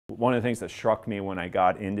One of the things that struck me when I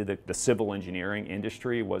got into the civil engineering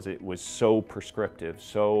industry was it was so prescriptive,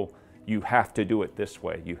 so you have to do it this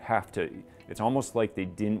way, you have to. It's almost like they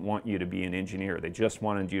didn't want you to be an engineer, they just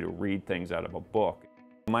wanted you to read things out of a book.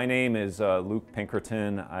 My name is Luke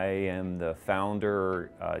Pinkerton. I am the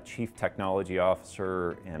founder, Chief Technology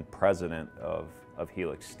Officer, and President of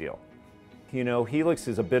Helix Steel. You know, Helix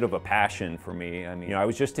is a bit of a passion for me. I mean, I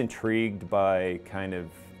was just intrigued by kind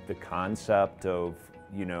of the concept of,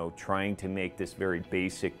 trying to make this very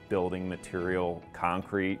basic building material,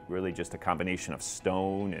 concrete, really just a combination of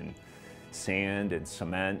stone and sand and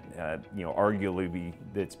cement, arguably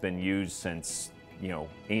that's been used since,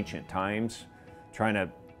 ancient times, trying to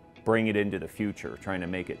bring it into the future, trying to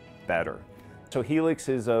make it better. So Helix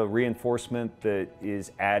is a reinforcement that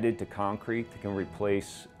is added to concrete that can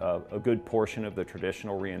replace a good portion of the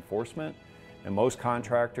traditional reinforcement. And most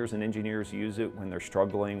contractors and engineers use it when they're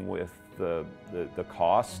struggling with the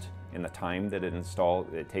cost and the time that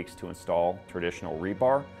it takes to install traditional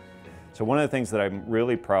rebar. So one of the things that I'm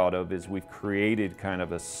really proud of is we've created kind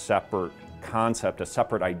of a separate concept, a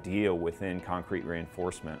separate idea within concrete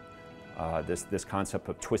reinforcement. This concept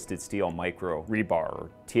of twisted steel micro rebar, or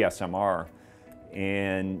TSMR.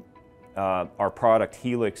 And our product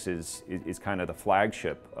Helix is kind of the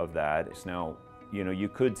flagship of that. Now, you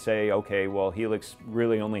could say, okay, well, Helix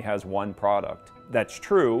really only has one product. That's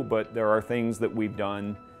true, but there are things that we've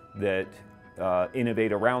done that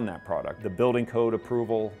innovate around that product. The building code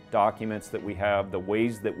approval documents that we have, the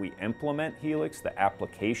ways that we implement Helix, the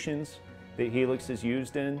applications that Helix is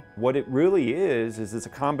used in. What it really is it's a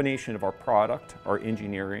combination of our product, our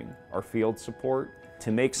engineering, our field support,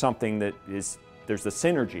 to make something that is, there's the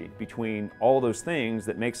synergy between all those things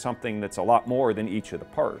that makes something that's a lot more than each of the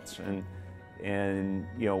parts. And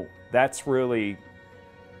that's really,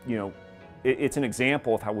 it's an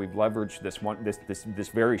example of how we've leveraged this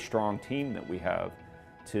very strong team that we have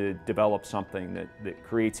to develop something that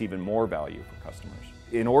creates even more value for customers.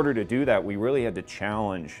 In order to do that, we really had to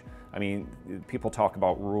challenge. I mean, people talk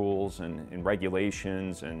about rules and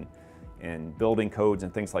regulations and building codes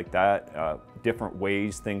and things like that, different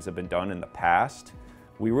ways things have been done in the past.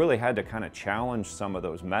 We really had to kind of challenge some of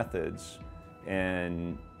those methods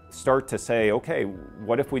and start to say, okay,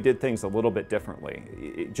 what if we did things a little bit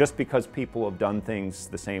differently? Just because people have done things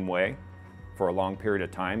the same way for a long period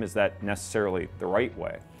of time, is that necessarily the right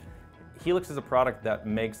way? Helix is a product that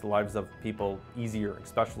makes the lives of people easier,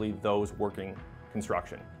 especially those working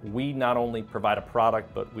construction. We not only provide a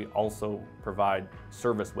product, but we also provide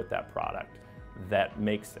service with that product that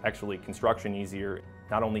makes actually construction easier,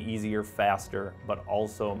 not only easier, faster, but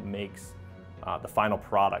also makes the final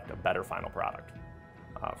product a better final product.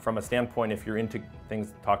 From a standpoint, if you're into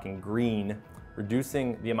things talking green,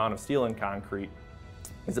 reducing the amount of steel in concrete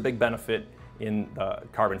is a big benefit in the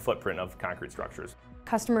carbon footprint of concrete structures.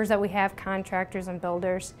 Customers that we have, contractors and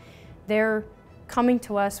builders, they're coming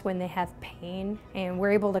to us when they have pain, and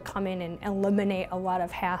we're able to come in and eliminate a lot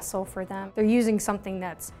of hassle for them. They're using something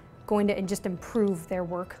that's going to just improve their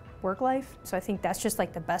work life. So I think that's just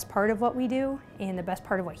like the best part of what we do and the best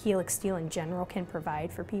part of what Helix Steel in general can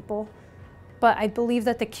provide for people. But I believe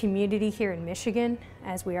that the community here in Michigan,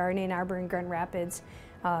 as we are in Ann Arbor and Grand Rapids,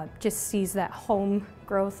 just sees that home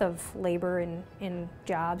growth of labor and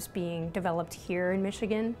jobs being developed here in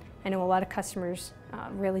Michigan. I know a lot of customers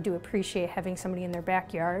really do appreciate having somebody in their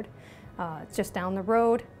backyard, just down the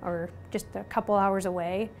road or just a couple hours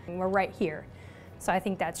away, and we're right here. So I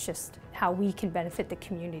think that's just how we can benefit the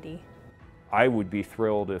community. I would be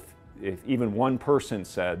thrilled if even one person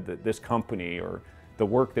said that this company or the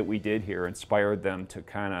work that we did here inspired them to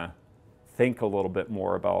kind of think a little bit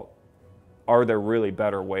more about, are there really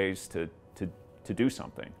better ways to do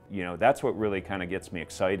something? That's what really kind of gets me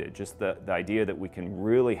excited, just the idea that we can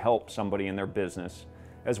really help somebody in their business,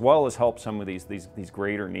 as well as help some of these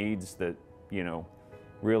greater needs that,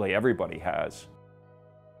 really everybody has.